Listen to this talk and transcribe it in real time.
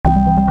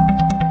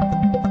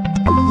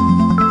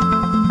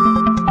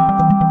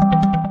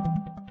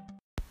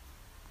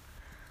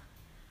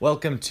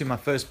Welcome to my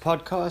first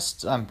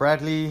podcast. I'm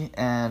Bradley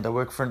and I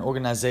work for an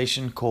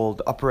organization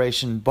called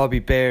Operation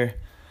bobbibear.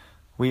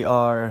 We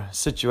are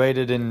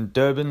situated in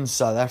Durban,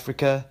 South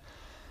Africa,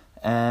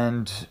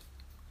 and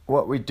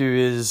what we do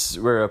is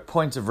we're a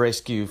point of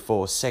rescue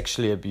for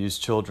sexually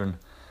abused children.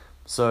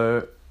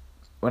 So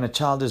when a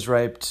child is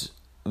raped,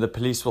 the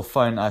police will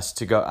phone us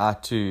to go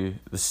out to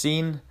the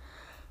scene,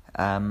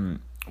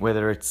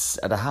 whether it's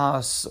at a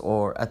house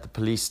or at the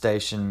police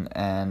station,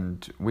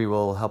 and we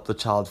will help the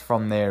child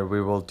from there. We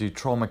will do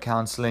trauma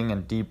counseling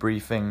and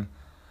debriefing.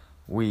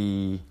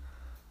 We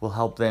will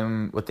help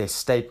them with their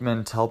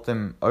statement, help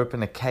them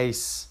open a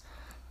case.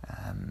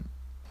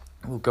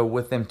 We'll go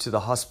with them to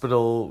the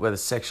hospital where the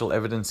sexual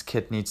evidence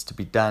kit needs to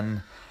be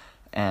done,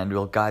 and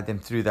we'll guide them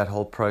through that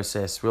whole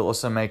process. We'll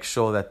also make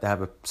sure that they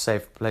have a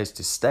safe place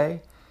to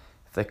stay.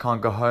 If they can't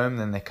go home,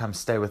 then they come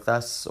stay with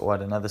us or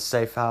at another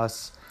safe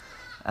house.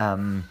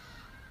 And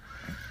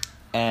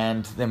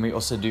then we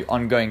also do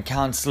ongoing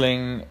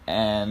counseling,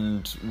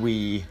 and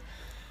we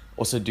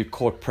also do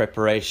court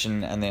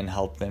preparation and then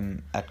help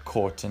them at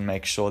court and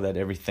make sure that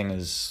everything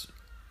is,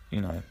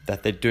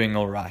 that they're doing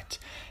all right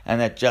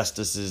and that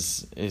justice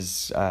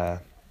is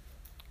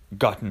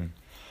gotten.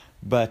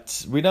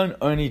 But we don't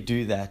only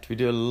do that. We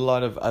do a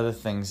lot of other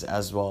things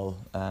as well.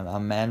 Our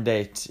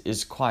mandate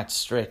is quite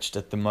stretched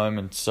at the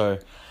moment. So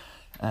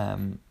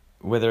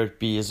whether it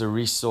be as a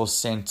resource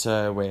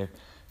center where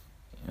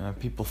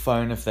people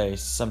phone if they're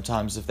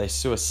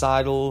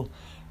suicidal,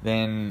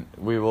 then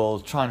we will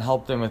try and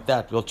help them with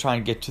that. We'll try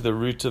and get to the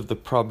root of the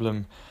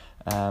problem.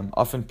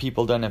 Often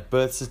people don't have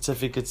birth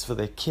certificates for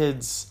their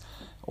kids,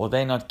 or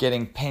they're not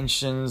getting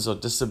pensions or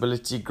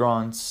disability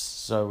grants.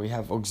 So we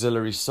have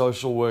auxiliary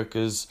social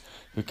workers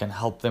who can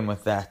help them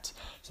with that.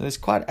 So there's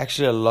quite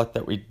actually a lot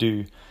that we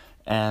do.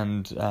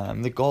 And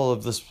the goal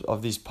of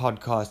these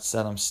podcasts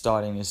that I'm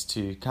starting is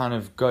to kind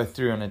of go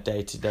through on a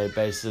day-to-day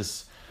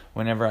basis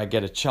whenever I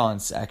get a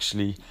chance,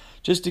 actually,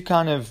 just to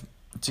kind of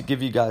to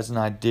give you guys an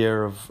idea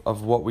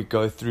of what we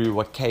go through,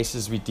 what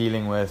cases we're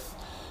dealing with,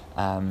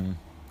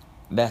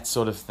 that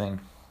sort of thing.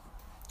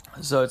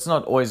 So it's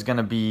not always going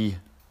to be,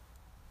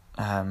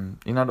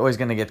 you're not always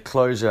going to get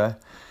closure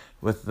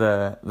with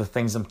the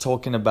things I'm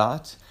talking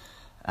about.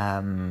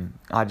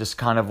 I just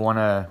kind of want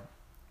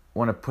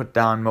to put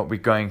down what we're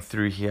going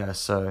through here.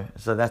 So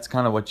that's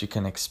kind of what you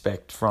can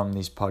expect from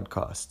these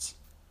podcasts.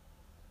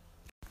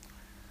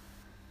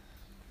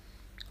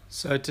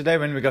 So today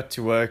when we got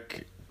to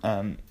work,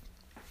 there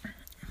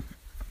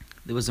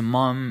was a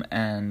mom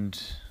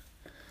and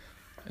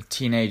a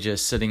teenager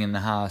sitting in the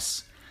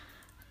house,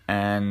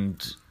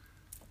 and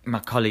my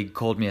colleague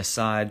called me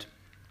aside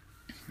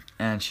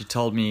and she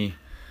told me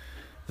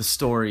the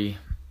story.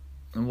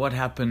 And what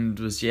happened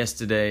was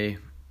yesterday,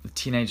 the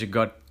teenager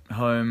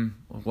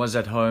was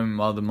at home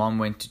while the mom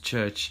went to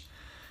church,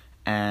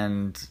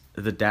 and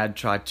the dad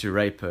tried to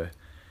rape her.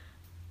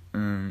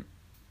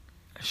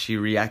 She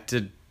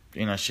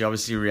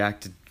obviously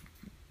reacted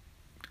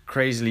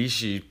crazily.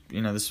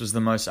 This was the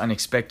most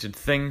unexpected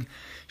thing.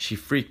 She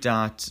freaked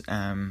out.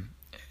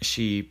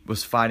 She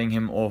was fighting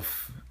him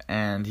off,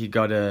 and he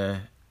got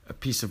a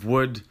piece of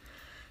wood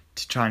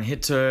to try and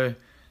hit her,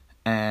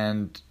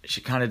 and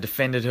she kind of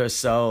defended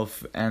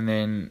herself, and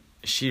then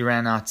she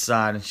ran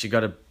outside and she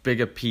got a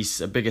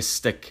bigger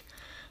stick,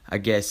 I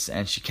guess,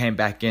 and she came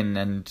back in,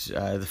 and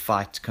the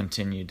fight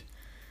continued.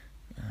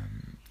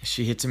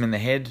 She hit him in the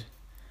head,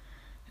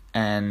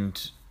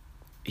 and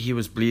he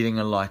was bleeding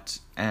a lot,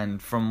 and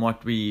from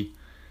what we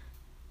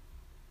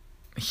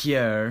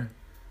hear,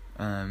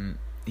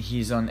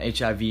 he's on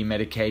HIV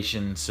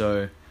medication,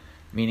 so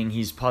meaning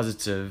he's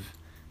positive,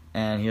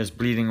 and he was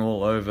bleeding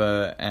all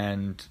over,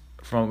 and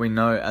from what we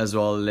know as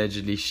well,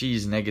 allegedly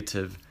she's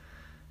negative,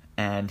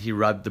 and he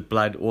rubbed the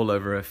blood all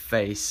over her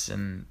face,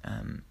 and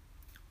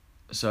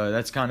so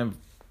that's kind of,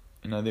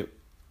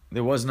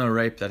 there was no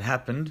rape that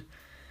happened.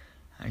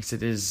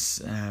 It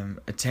is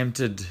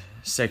attempted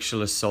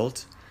sexual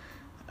assault.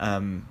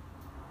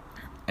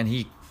 And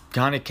he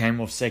kind of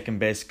came off second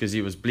best because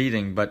he was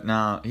bleeding, but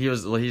now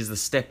he's the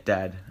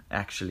stepdad,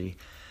 actually.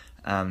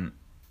 So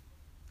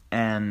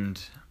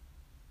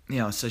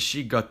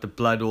she got the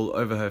blood all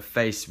over her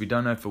face. We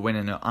don't know if it went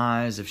in her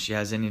eyes, if she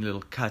has any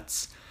little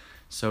cuts.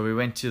 So we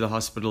went to the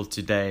hospital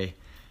today,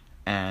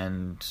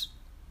 and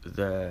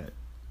they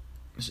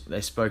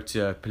spoke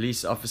to a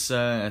police officer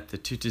at the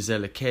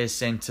Tutuzela Care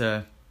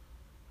Center,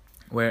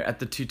 where at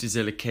the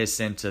Tutuzela Care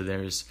Center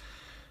there's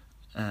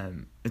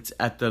it's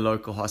at the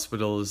local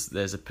hospitals.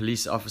 There's a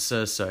police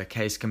officer, so a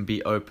case can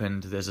be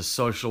opened. There's a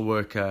social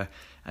worker,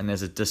 and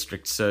there's a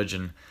district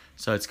surgeon.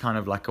 So it's kind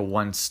of like a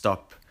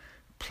one-stop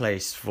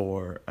place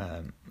for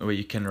where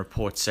you can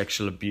report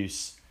sexual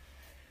abuse.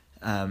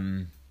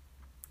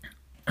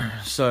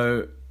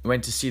 So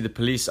went to see the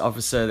police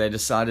officer. They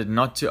decided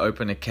not to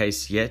open a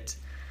case yet,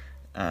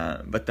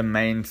 but the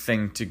main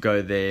thing to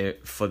go there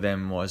for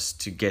them was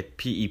to get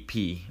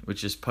PEP,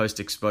 which is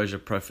post-exposure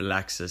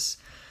prophylaxis.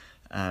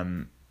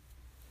 And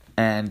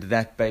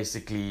that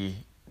basically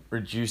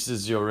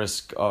reduces your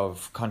risk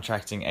of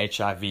contracting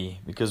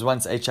HIV, because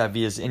once HIV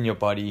is in your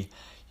body,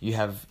 you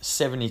have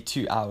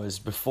 72 hours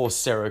before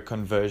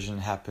seroconversion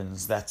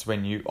happens. That's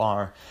when you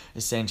are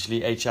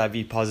essentially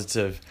HIV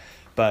positive.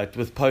 But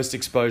with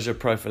post-exposure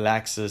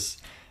prophylaxis,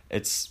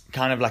 it's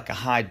kind of like a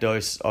high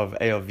dose of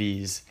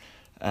ARVs,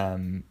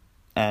 and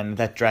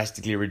that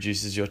drastically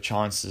reduces your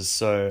chances.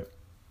 So,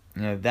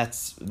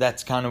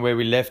 that's kind of where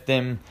we left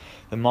them.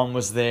 The mom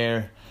was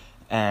there,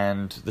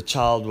 and the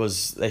child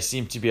they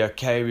seemed to be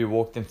okay. We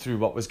walked them through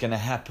what was going to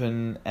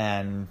happen,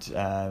 and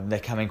they're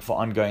coming for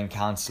ongoing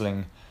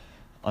counseling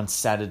on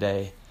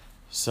Saturday.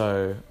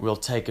 So we'll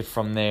take it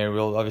from there.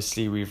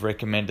 We've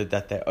recommended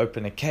that they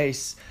open a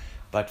case,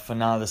 but for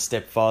now the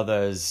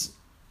stepfather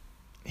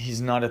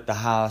he's not at the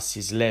house.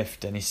 He's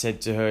left, and he said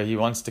to her he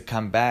wants to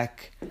come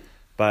back,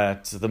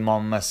 but the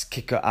mom must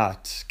kick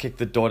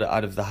the daughter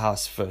out of the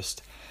house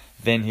first,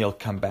 then he'll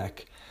come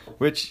back.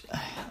 Which,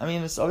 I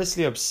mean, it's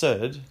obviously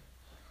absurd.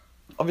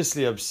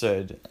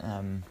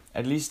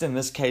 At least in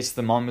this case,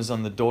 the mom is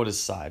on the daughter's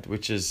side,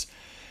 which is,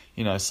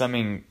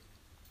 something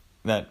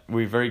that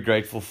we're very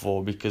grateful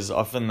for, because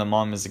often the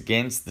mom is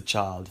against the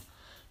child,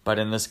 but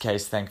in this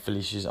case,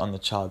 thankfully, she's on the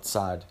child's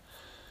side.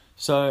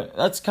 So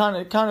that's kind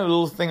of a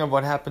little thing of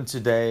what happened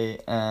today.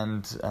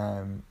 And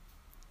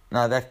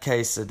now that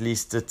case, at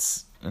least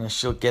it's,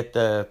 she'll get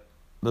the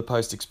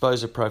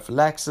post-exposure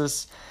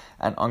prophylaxis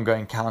and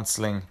ongoing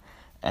counseling,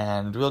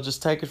 and we'll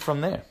just take it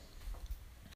from there.